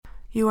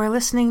You are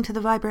listening to the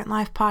Vibrant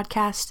Life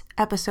Podcast,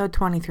 episode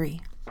 23.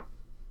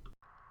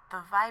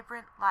 The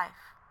Vibrant Life.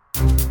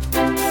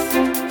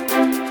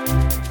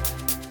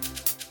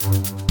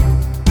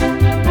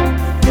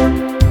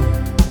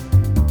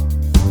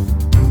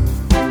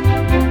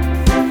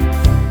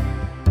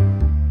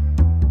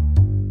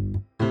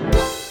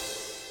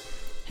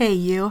 Hey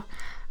you,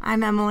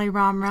 I'm Emily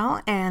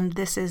Romrell, and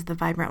this is the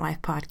Vibrant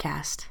Life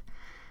Podcast.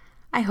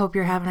 I hope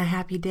you're having a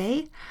happy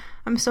day.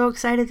 I'm so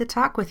excited to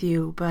talk with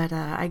you, but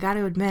I got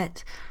to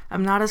admit,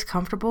 I'm not as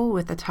comfortable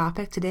with the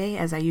topic today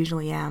as I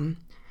usually am.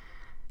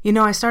 You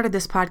know, I started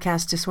this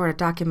podcast to sort of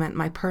document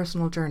my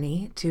personal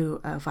journey to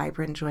a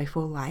vibrant,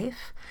 joyful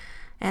life,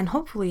 and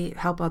hopefully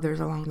help others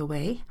along the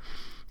way.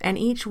 And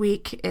each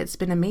week, it's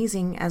been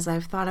amazing as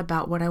I've thought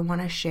about what I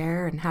want to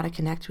share and how to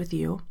connect with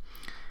you.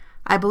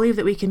 I believe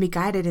that we can be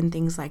guided in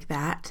things like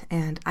that,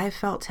 and I've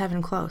felt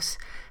heaven close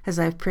as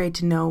I've prayed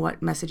to know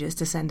what messages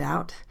to send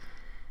out.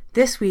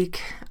 This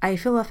week, I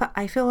feel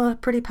a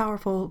pretty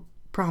powerful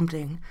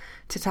prompting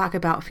to talk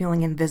about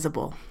feeling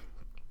invisible.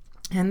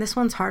 And this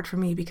one's hard for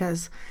me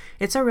because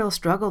it's a real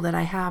struggle that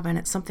I have, and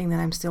it's something that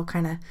I'm still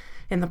kind of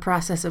in the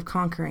process of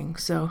conquering.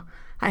 So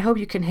I hope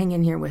you can hang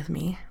in here with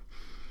me.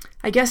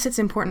 I guess it's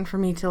important for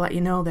me to let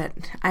you know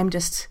that I'm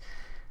just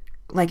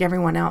like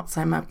everyone else.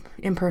 I'm an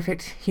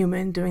imperfect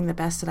human doing the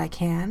best that I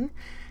can,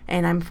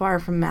 and I'm far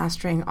from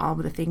mastering all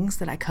of the things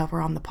that I cover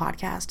on the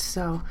podcast.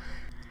 So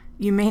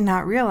you may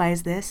not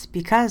realize this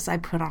because I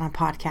put on a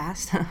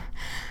podcast,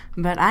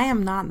 but I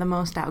am not the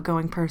most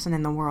outgoing person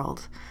in the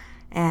world.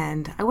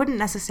 And I wouldn't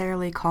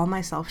necessarily call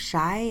myself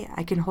shy.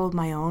 I can hold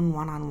my own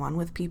one-on-one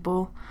with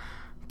people,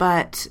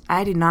 but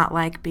I do not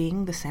like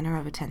being the center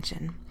of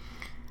attention.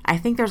 I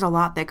think there's a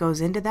lot that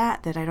goes into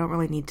that I don't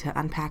really need to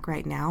unpack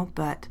right now,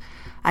 but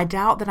I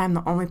doubt that I'm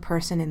the only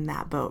person in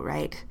that boat,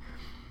 right?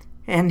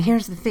 And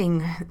here's the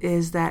thing,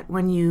 is that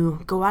when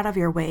you go out of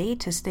your way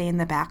to stay in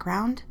the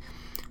background,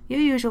 you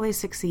usually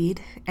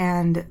succeed,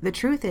 and the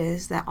truth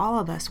is that all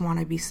of us want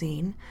to be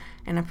seen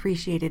and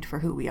appreciated for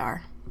who we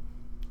are.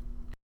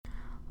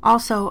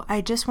 Also,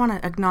 I just want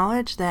to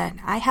acknowledge that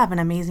I have an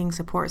amazing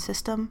support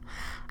system.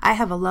 I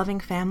have a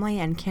loving family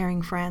and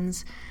caring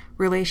friends.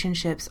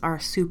 Relationships are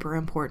super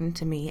important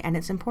to me, and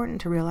it's important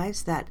to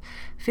realize that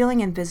feeling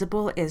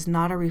invisible is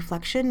not a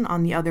reflection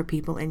on the other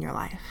people in your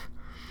life.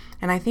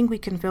 And I think we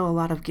can feel a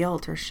lot of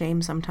guilt or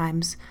shame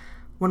sometimes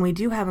when we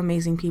do have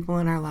amazing people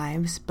in our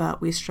lives,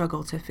 but we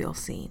struggle to feel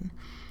seen.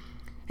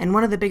 And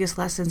one of the biggest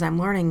lessons I'm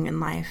learning in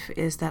life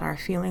is that our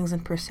feelings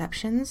and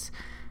perceptions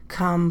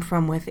come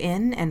from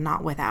within and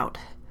not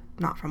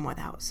from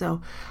without.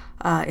 So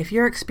if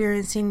you're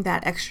experiencing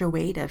that extra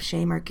weight of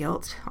shame or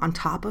guilt on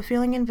top of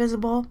feeling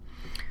invisible,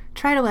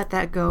 try to let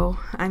that go.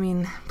 I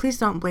mean, please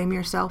don't blame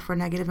yourself for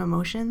negative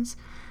emotions.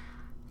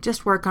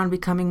 Just work on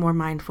becoming more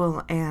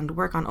mindful and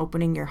work on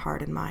opening your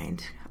heart and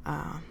mind.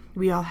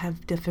 We all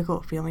have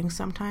difficult feelings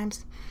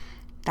sometimes.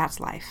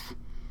 That's life.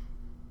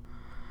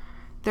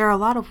 There are a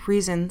lot of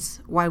reasons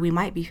why we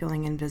might be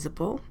feeling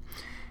invisible.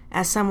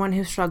 As someone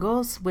who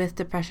struggles with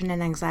depression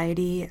and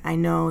anxiety, I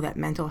know that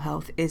mental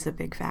health is a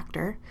big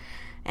factor.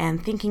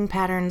 And thinking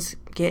patterns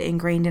get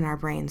ingrained in our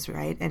brains,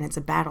 right? And it's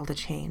a battle to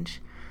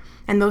change.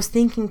 And those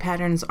thinking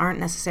patterns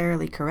aren't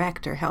necessarily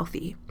correct or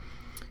healthy.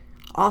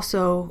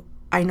 Also,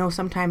 I know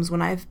sometimes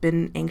when I've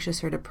been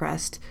anxious or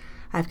depressed,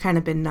 I've kind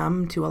of been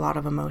numb to a lot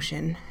of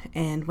emotion.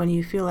 And when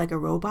you feel like a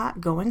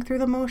robot going through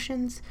the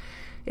motions,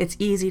 it's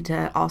easy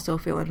to also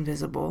feel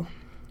invisible.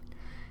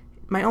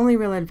 My only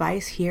real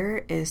advice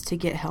here is to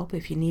get help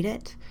if you need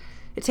it.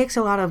 It takes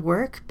a lot of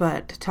work,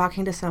 but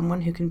talking to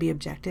someone who can be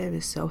objective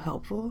is so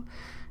helpful.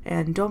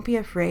 And don't be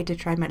afraid to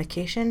try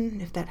medication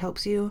if that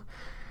helps you.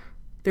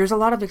 There's a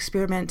lot of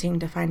experimenting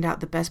to find out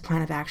the best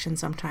plan of action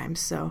sometimes,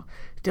 so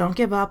don't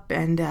give up,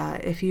 and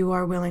if you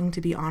are willing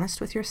to be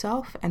honest with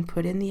yourself and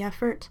put in the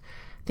effort,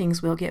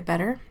 things will get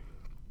better.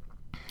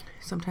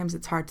 Sometimes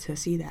it's hard to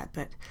see that,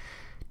 but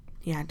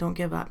yeah, don't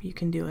give up. You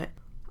can do it.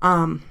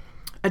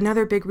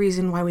 Another big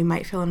reason why we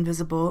might feel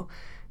invisible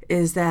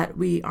is that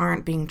we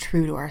aren't being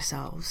true to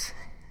ourselves.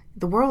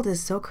 The world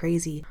is so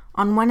crazy.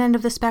 On one end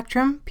of the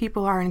spectrum,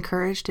 people are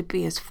encouraged to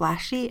be as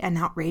flashy and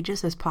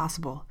outrageous as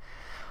possible.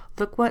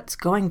 Look what's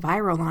going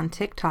viral on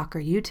TikTok or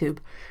YouTube.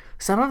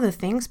 Some of the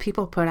things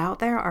people put out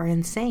there are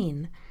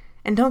insane.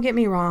 And don't get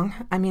me wrong,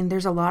 I mean,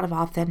 there's a lot of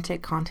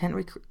authentic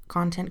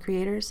content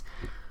creators,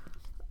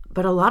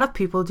 but a lot of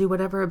people do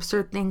whatever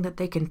absurd thing that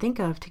they can think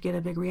of to get a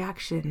big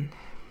reaction.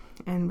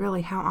 And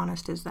really, how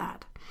honest is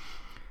that?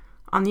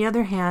 On the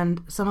other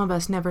hand, some of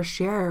us never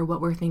share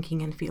what we're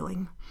thinking and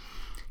feeling.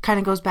 Kind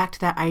of goes back to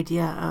that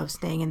idea of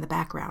staying in the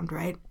background,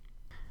 right?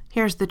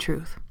 Here's the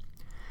truth.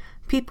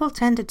 People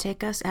tend to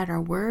take us at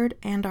our word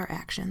and our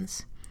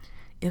actions.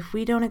 If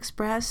we don't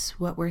express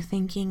what we're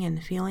thinking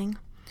and feeling,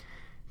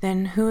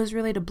 then who is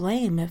really to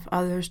blame if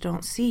others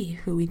don't see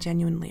who we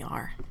genuinely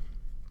are?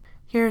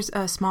 Here's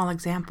a small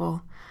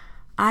example.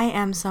 I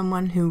am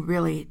someone who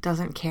really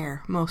doesn't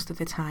care most of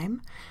the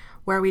time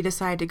where we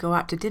decide to go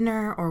out to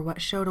dinner or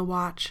what show to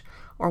watch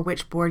or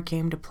which board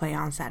game to play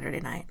on Saturday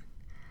night.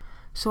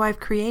 So I've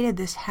created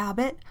this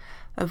habit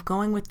of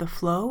going with the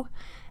flow,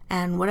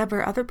 and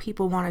whatever other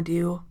people want to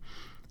do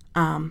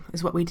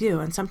is what we do.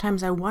 And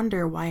sometimes I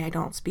wonder why I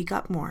don't speak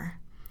up more.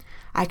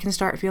 I can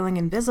start feeling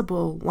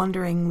invisible,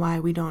 wondering why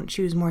we don't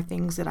choose more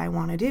things that I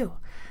want to do.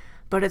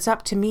 But it's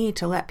up to me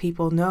to let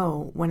people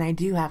know when I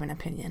do have an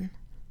opinion.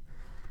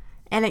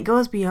 And it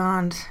goes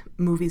beyond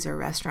movies or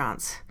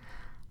restaurants.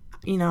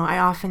 I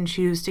often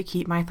choose to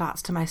keep my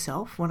thoughts to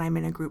myself when I'm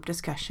in a group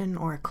discussion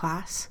or a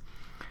class.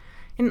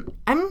 And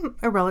I'm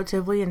a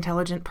relatively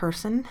intelligent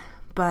person,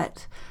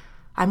 but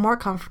I'm more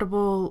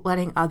comfortable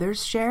letting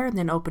others share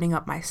than opening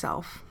up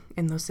myself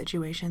in those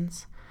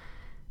situations.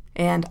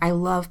 And I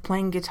love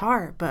playing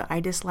guitar, but I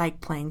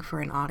dislike playing for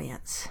an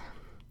audience.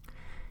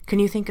 Can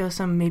you think of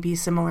some maybe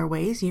similar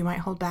ways you might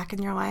hold back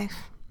in your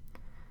life?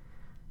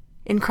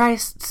 In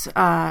Christ's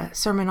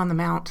Sermon on the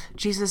Mount,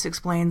 Jesus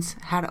explains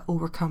how to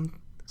overcome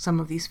some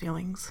of these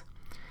feelings.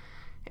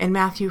 In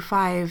Matthew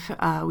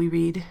 5, we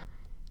read,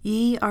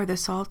 "Ye are the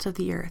salt of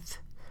the earth,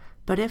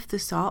 but if the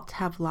salt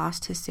have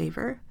lost his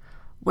savor,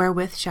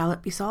 wherewith shall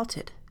it be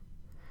salted?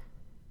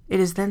 It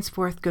is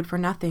thenceforth good for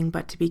nothing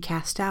but to be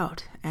cast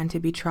out, and to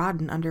be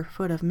trodden under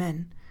foot of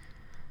men.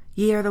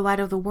 Ye are the light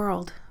of the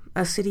world.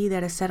 A city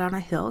that is set on a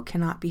hill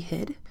cannot be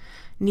hid.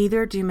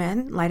 Neither do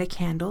men light a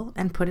candle,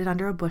 and put it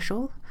under a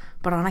bushel,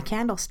 but on a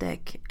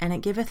candlestick, and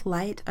it giveth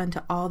light unto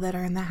all that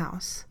are in the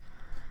house.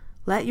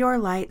 Let your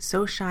light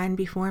so shine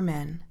before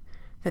men,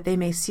 that they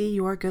may see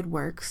your good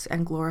works,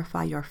 and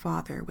glorify your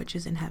Father which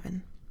is in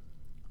heaven."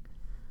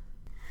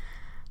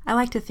 I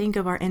like to think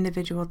of our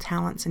individual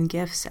talents and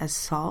gifts as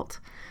salt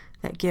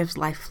that gives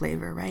life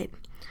flavor, right?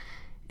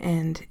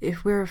 And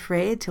if we're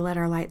afraid to let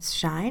our lights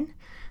shine,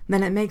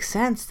 then it makes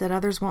sense that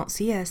others won't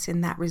see us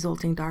in that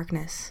resulting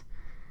darkness.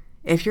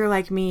 If you're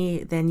like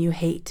me, then you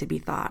hate to be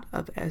thought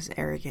of as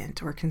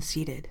arrogant or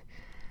conceited.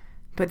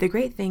 But the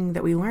great thing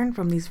that we learn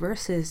from these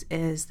verses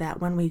is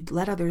that when we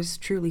let others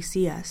truly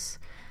see us,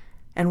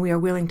 and we are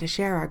willing to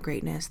share our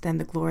greatness, then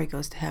the glory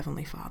goes to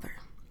Heavenly Father.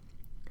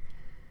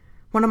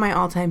 One of my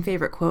all-time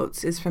favorite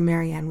quotes is from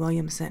Marianne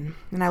Williamson,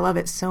 and I love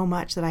it so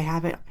much that I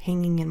have it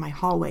hanging in my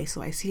hallway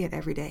so I see it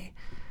every day.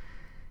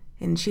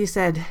 And she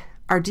said,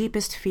 "Our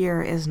deepest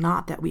fear is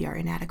not that we are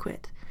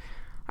inadequate.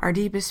 Our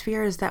deepest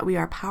fear is that we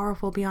are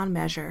powerful beyond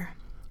measure.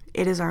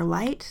 It is our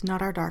light,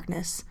 not our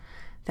darkness,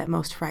 that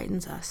most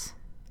frightens us."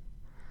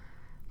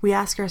 We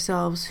ask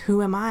ourselves,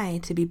 who am I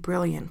to be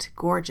brilliant,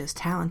 gorgeous,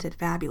 talented,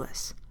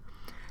 fabulous?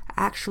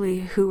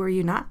 Actually, who are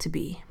you not to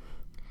be?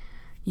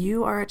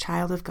 You are a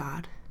child of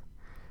God.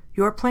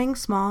 Your playing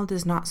small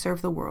does not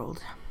serve the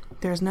world.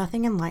 There's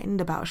nothing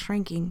enlightened about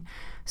shrinking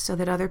so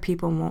that other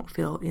people won't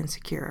feel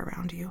insecure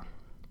around you.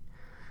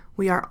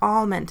 We are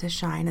all meant to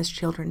shine as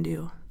children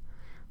do.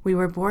 We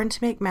were born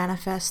to make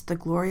manifest the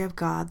glory of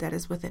God that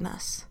is within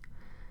us.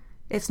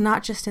 It's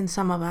not just in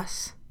some of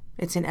us,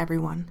 it's in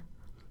everyone.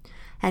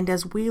 And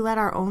as we let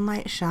our own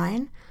light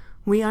shine,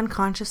 we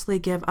unconsciously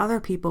give other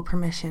people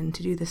permission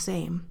to do the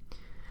same.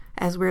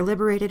 As we're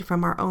liberated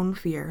from our own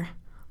fear,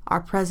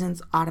 our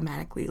presence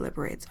automatically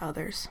liberates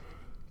others.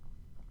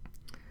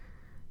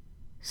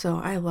 So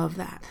I love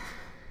that.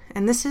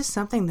 And this is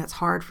something that's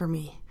hard for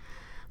me,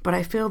 but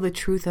I feel the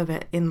truth of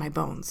it in my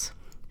bones.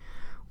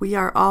 We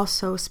are all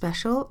so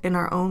special in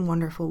our own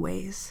wonderful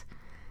ways.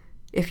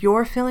 If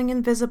you're feeling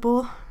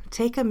invisible,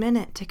 take a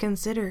minute to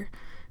consider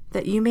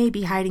that you may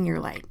be hiding your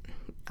light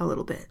a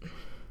little bit.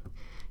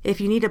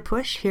 If you need a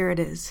push, here it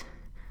is.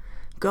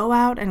 Go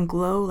out and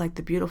glow like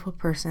the beautiful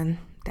person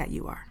that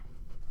you are.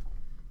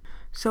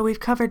 So we've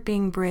covered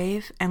being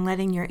brave and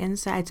letting your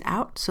insides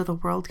out so the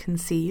world can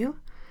see you.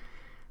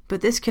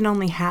 But this can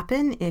only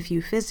happen if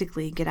you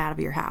physically get out of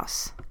your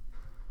house.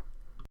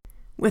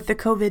 With the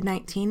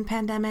COVID-19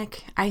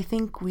 pandemic, I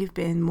think we've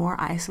been more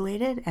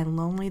isolated and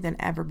lonely than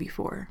ever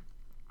before.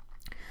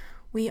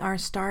 We are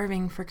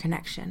starving for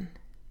connection.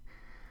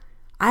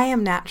 I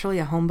am naturally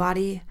a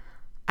homebody.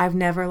 I've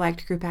never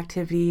liked group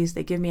activities.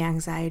 They give me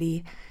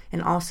anxiety.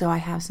 And also I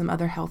have some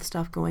other health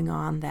stuff going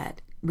on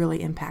that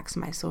really impacts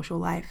my social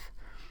life.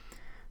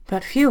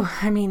 But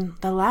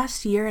the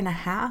last year and a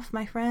half,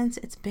 my friends,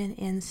 it's been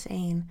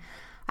insane.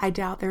 I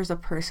doubt there's a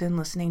person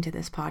listening to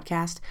this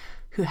podcast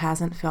who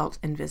hasn't felt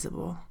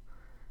invisible.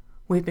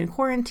 We've been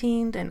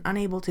quarantined and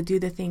unable to do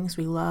the things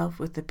we love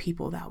with the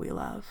people that we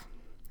love.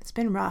 It's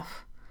been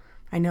rough.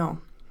 I know.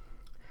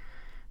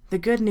 The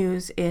good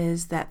news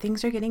is that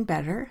things are getting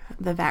better.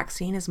 The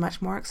vaccine is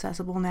much more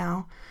accessible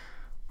now.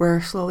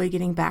 We're slowly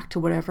getting back to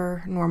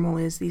whatever normal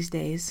is these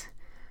days,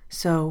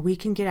 so we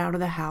can get out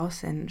of the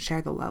house and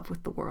share the love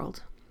with the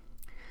world.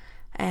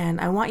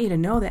 And I want you to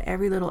know that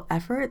every little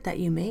effort that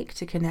you make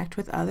to connect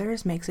with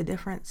others makes a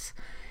difference.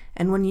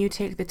 And when you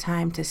take the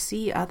time to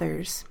see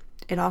others,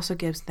 it also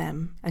gives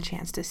them a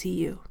chance to see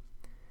you.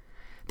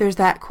 There's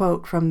that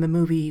quote from the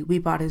movie We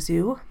Bought a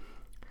Zoo.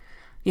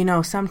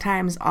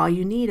 Sometimes all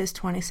you need is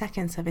 20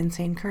 seconds of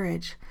insane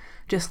courage.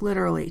 Just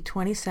literally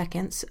 20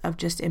 seconds of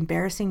just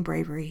embarrassing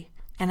bravery.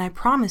 And I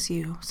promise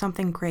you,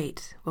 something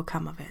great will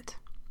come of it.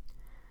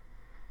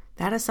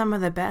 That is some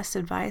of the best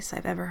advice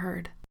I've ever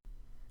heard.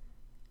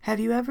 Have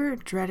you ever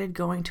dreaded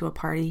going to a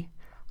party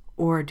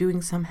or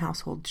doing some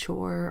household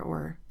chore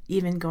or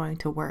even going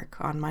to work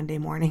on Monday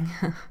morning?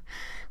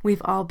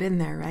 We've all been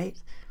there, right?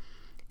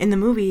 In the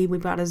movie We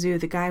Bought a Zoo,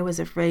 the guy was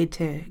afraid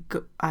to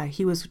go,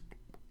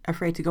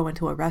 go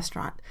into a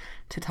restaurant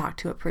to talk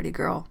to a pretty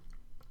girl.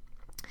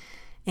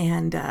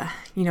 And,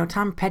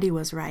 Tom Petty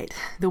was right.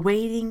 The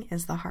waiting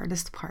is the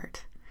hardest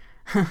part.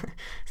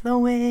 The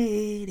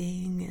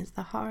waiting is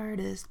the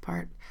hardest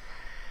part.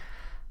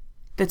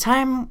 The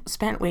time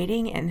spent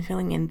waiting and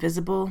feeling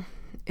invisible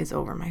is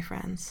over, my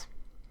friends.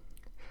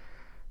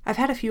 I've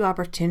had a few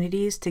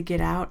opportunities to get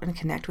out and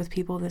connect with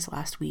people this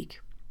last week.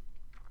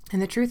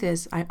 And the truth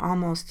is, I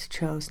almost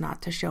chose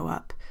not to show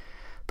up.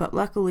 But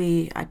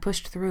luckily, I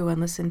pushed through and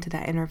listened to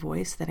that inner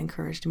voice that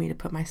encouraged me to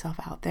put myself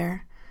out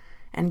there.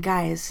 And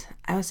guys,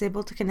 I was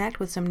able to connect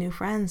with some new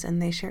friends, and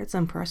they shared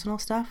some personal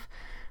stuff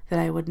that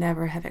I would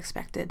never have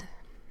expected.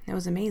 It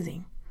was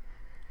amazing.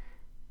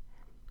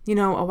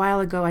 A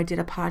while ago I did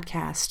a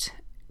podcast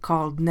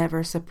called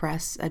Never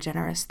Suppress a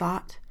Generous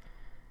Thought.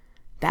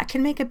 That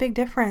can make a big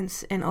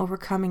difference in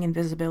overcoming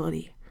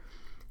invisibility.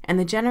 And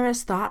the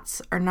generous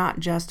thoughts are not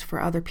just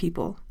for other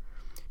people.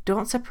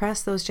 Don't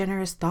suppress those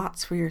generous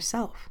thoughts for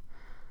yourself.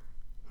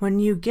 When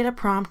you get a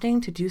prompting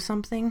to do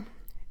something,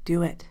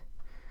 do it.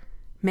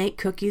 Make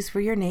cookies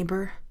for your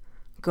neighbor.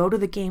 Go to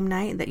the game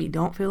night that you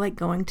don't feel like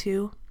going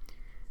to.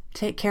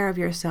 Take care of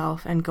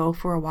yourself and go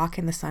for a walk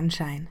in the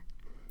sunshine.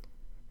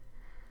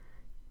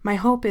 My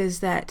hope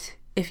is that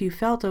if you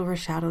felt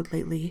overshadowed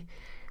lately,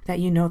 that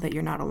you know that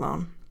you're not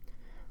alone.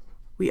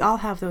 We all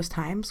have those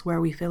times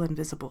where we feel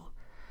invisible.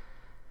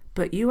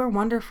 But you are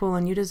wonderful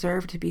and you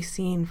deserve to be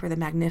seen for the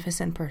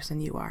magnificent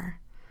person you are.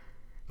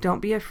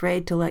 Don't be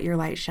afraid to let your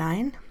light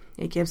shine.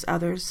 It gives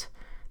others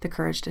the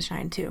courage to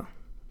shine too.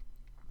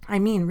 I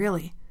mean,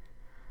 really.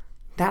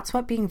 That's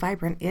what being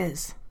vibrant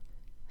is.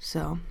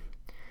 So,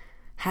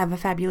 have a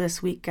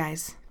fabulous week,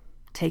 guys.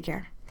 Take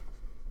care.